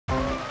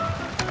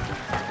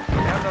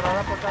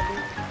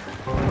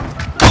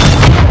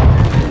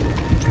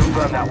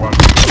Confirm that one.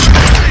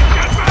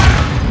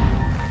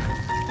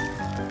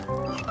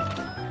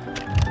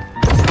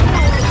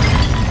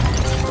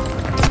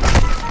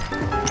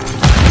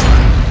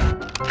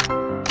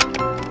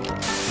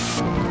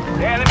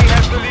 The enemy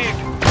has the lead.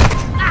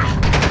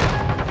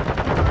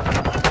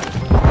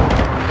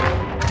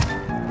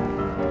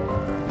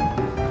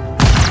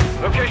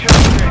 Location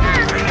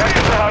updated.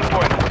 Capture the hard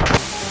point.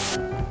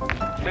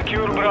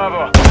 Secure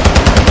Bravo.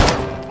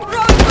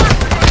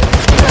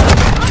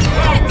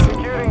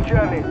 Securing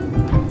Charlie.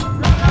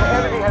 The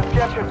enemy has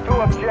captured 2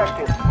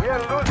 objectives. We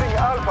are losing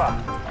Alpha.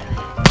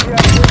 We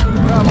are taking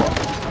Bravo.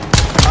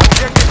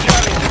 Objective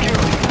Charlie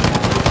secured.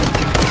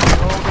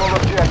 All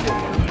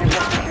objectives. Keep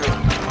them secure.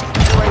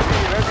 UAV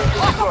ready to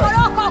deploy.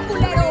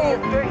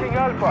 Taking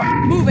Alpha.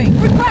 Moving.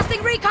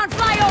 Requesting recon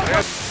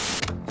flyover.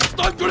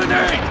 Stun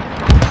grenade!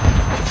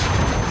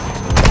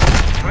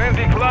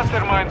 Friendly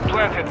cluster mine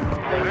planted.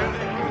 Friendly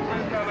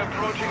missile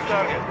approaching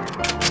target.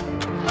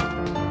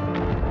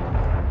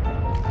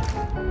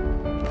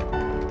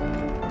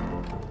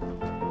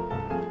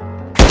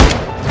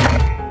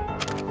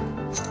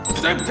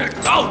 Semtex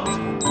out!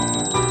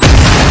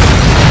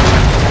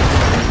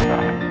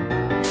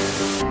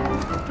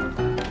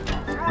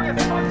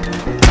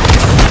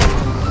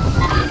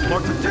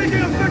 Mark's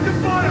taking effective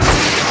fire!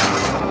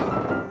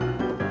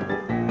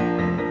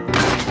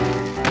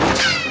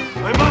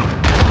 I'm up!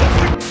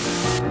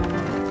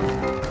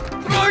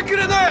 Throw a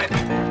grenade!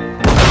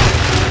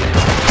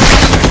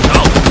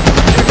 No!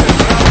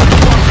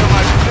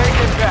 Take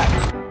it back.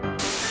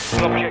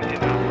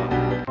 Objective.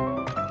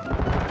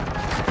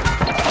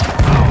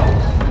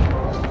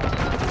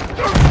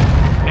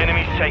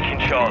 Enemy taking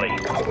Charlie.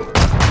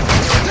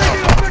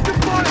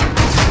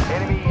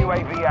 Enemy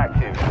UAV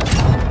active.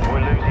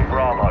 We're losing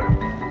Bravo.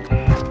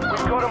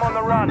 We've got him on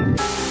the run.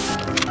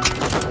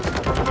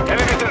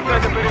 Enemies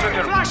inside the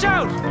perimeter. Flash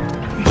out!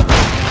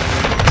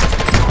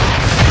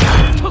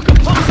 Took a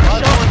punch.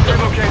 Hardpoint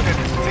relocated.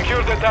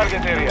 Secure the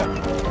target area.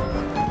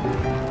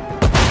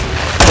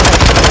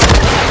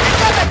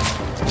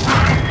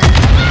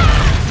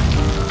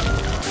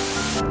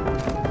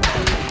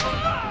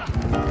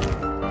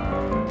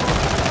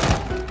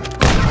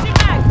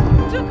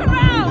 Took a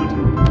round.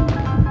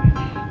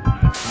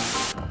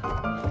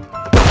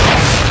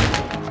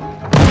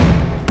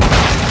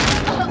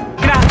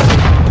 Grazie.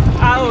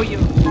 I owe you.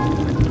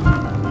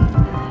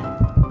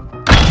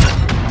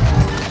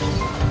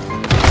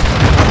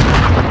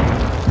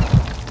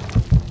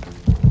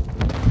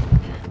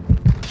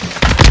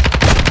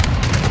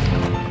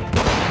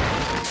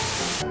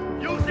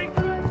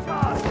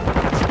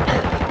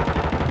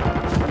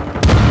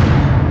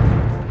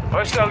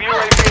 Hostile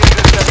UAV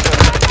interceptor.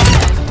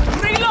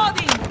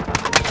 Reloading.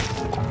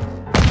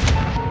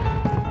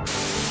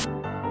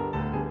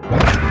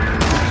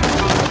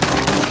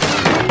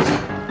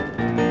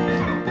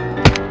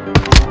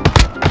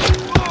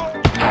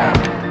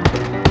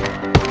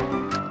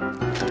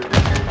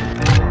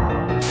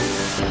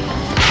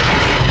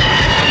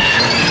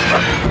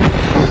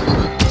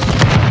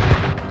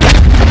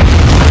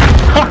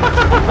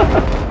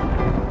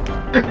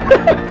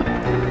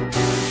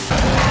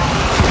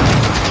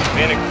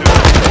 Phoenix 2.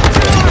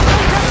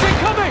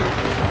 Coming!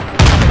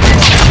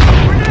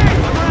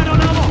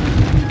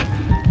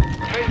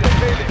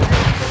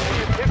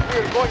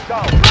 Going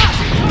down.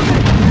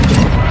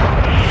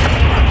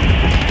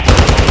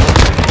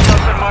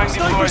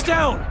 Sniper's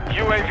down!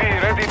 UAV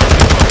ready to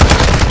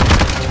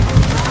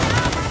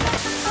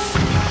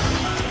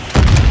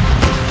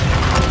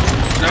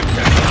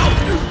Semtex out!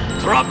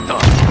 Drop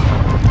them!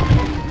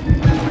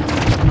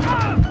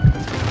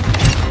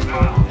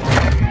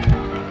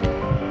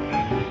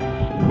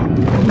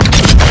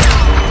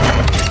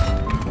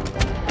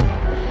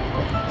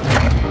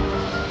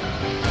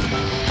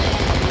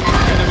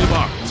 Enemy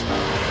marked.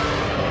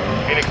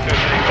 Phoenix 2-3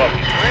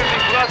 copy. Friendly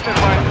cluster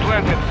mine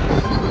planted.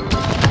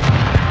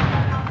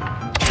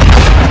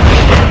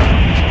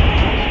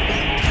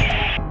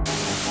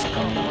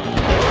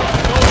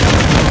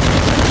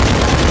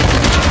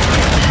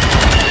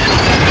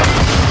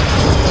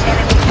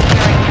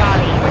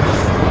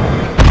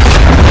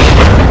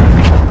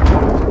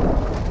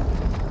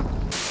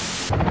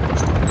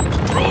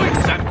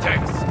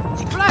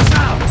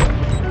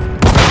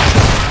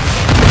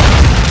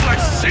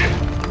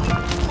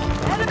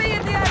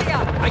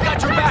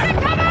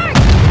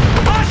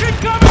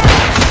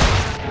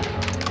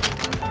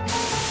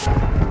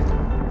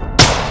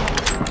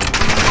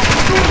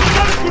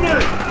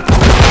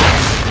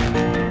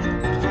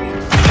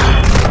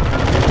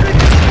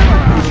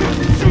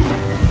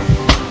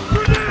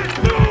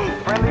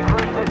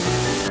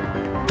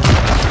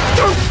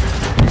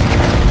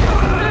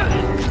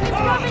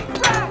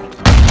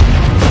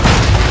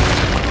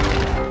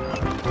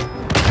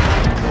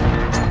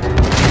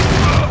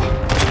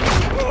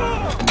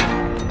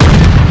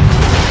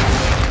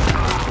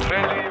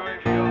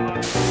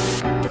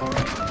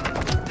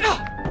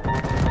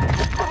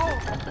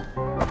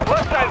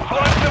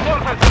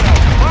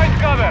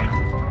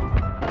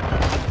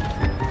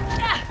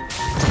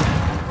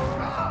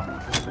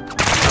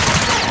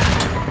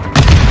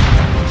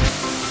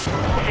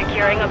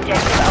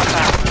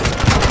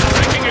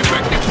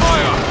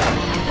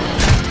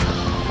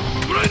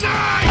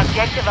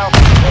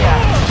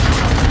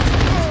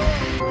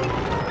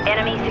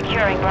 Enemy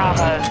securing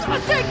Bravo.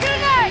 I'll take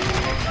grenade!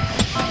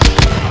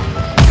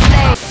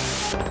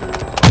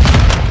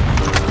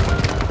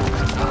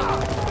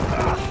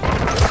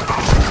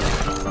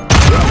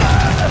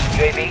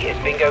 UAV is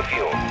bingo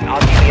fuel.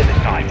 RTB at this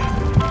time.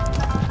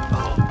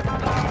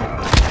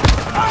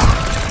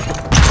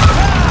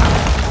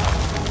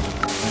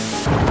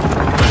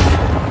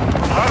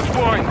 Hard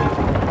point.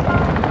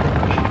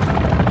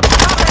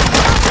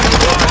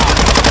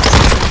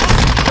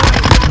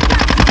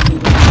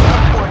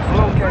 Hard point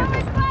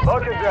located.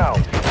 Lock it down.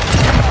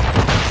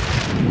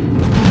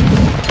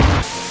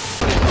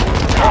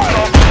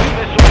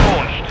 Missile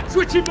launched.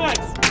 Switching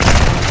mags!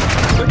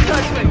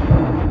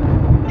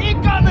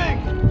 Incoming!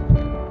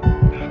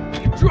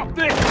 Drop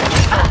this!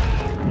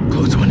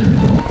 Close one.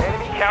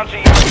 Enemy counter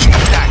UAV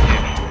is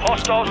active.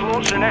 Hostiles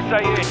launched an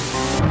SAE.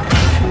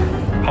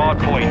 Hard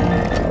point.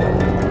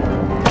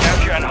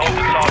 Capture and hold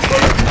the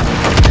target.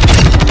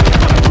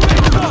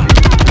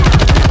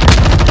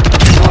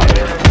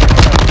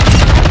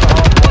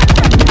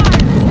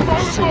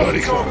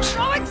 Somebody close.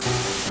 Tag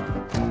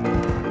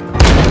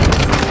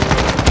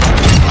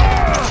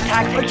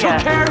secure. Kill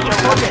confirmed.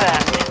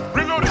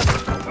 Reloading!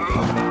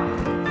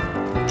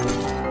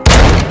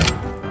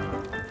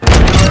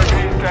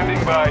 UAV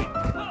standing by.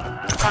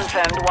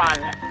 Confirmed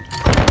 1.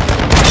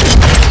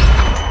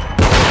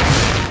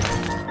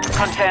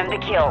 Confirm the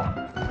kill.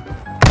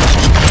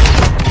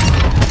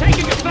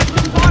 Taking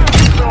effective fire!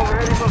 Still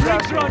ready for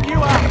Brakes are on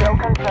you, Al! Kill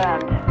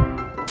confirmed.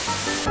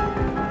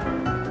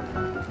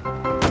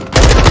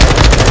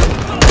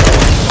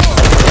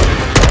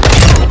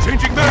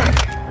 Changing mag!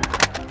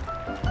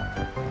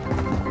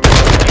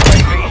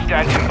 UAV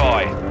standing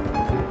by.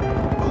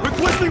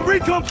 Requesting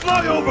recon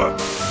flyover!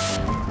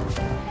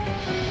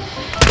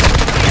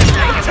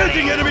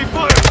 Taking enemy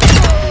fire!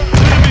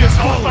 Enemy is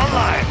falling!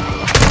 Online.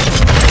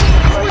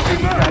 UAV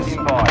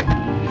standing by.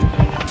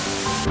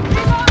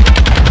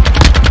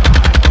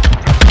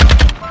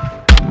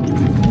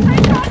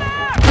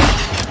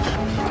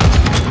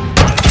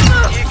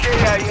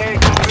 EKIA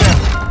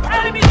confirmed.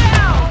 Enemy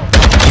down!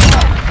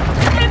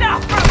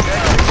 Enough!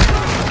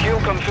 Kill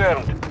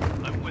confirmed.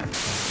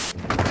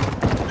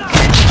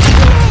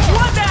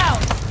 One down!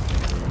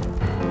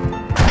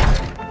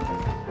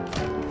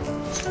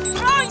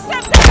 Throwing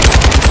something!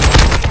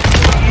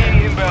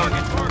 Inbound.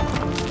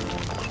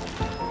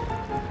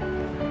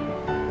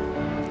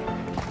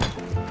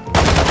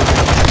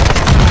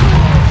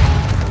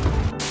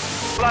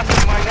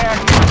 Blasting my neck.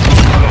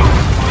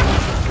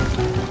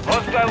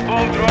 Hostile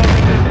bomb drone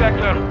in this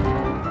sector.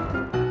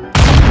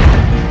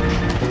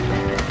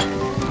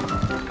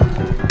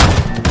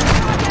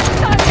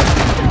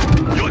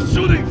 You're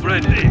shooting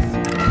friendlies!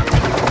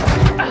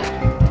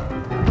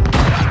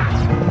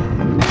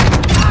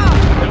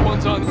 That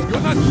one's on.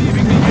 You're not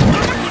leaving me in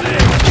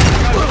today!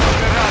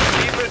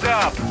 Keep it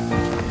up.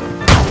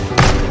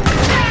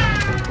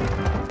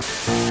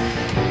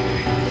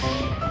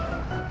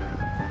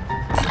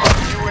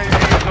 UAV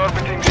is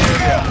orbiting the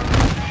area.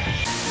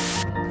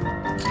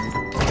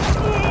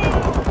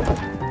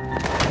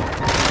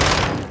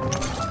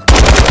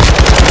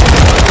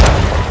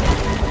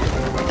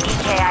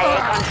 EKIA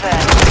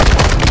confirmed.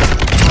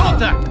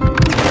 Contact!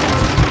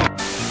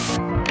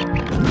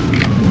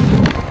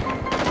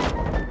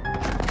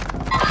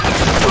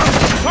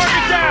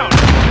 Target down!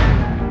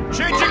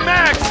 Changing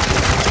mags!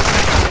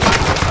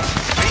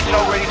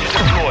 VTOL ready to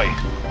deploy.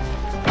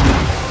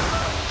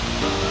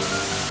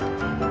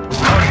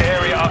 Target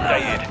area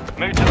updated.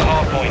 Move to the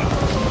hard point.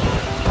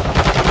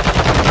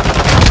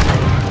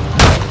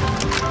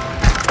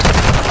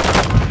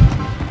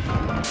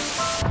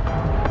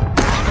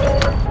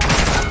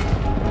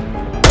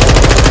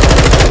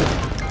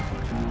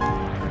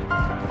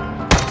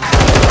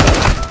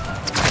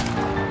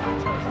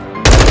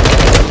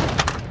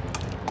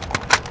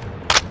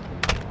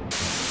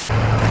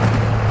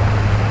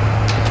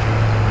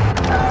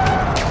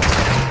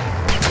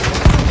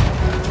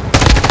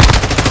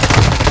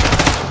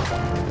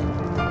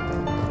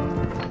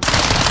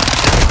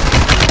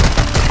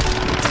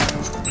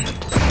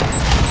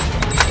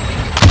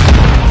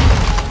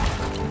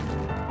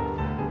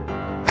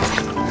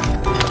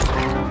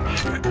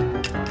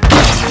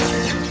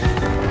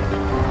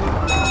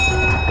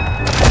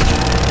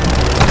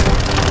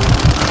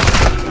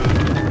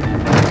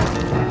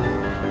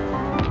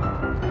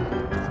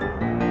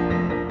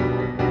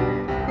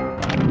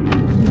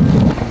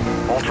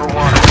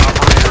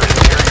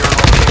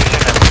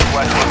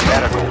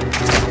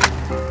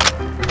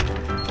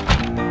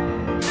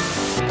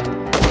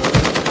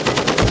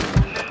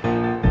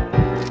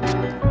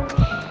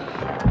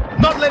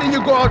 Not letting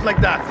you go out like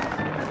that!